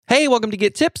Hey, welcome to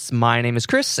Git Tips. My name is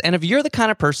Chris, and if you're the kind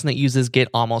of person that uses Git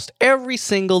almost every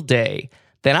single day,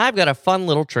 then I've got a fun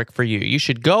little trick for you. You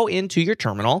should go into your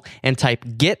terminal and type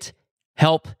git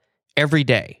help every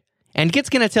day. And Git's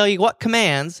going to tell you what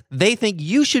commands they think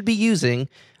you should be using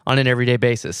on an everyday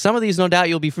basis. Some of these, no doubt,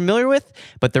 you'll be familiar with,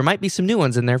 but there might be some new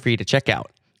ones in there for you to check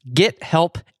out. Git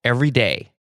help every day.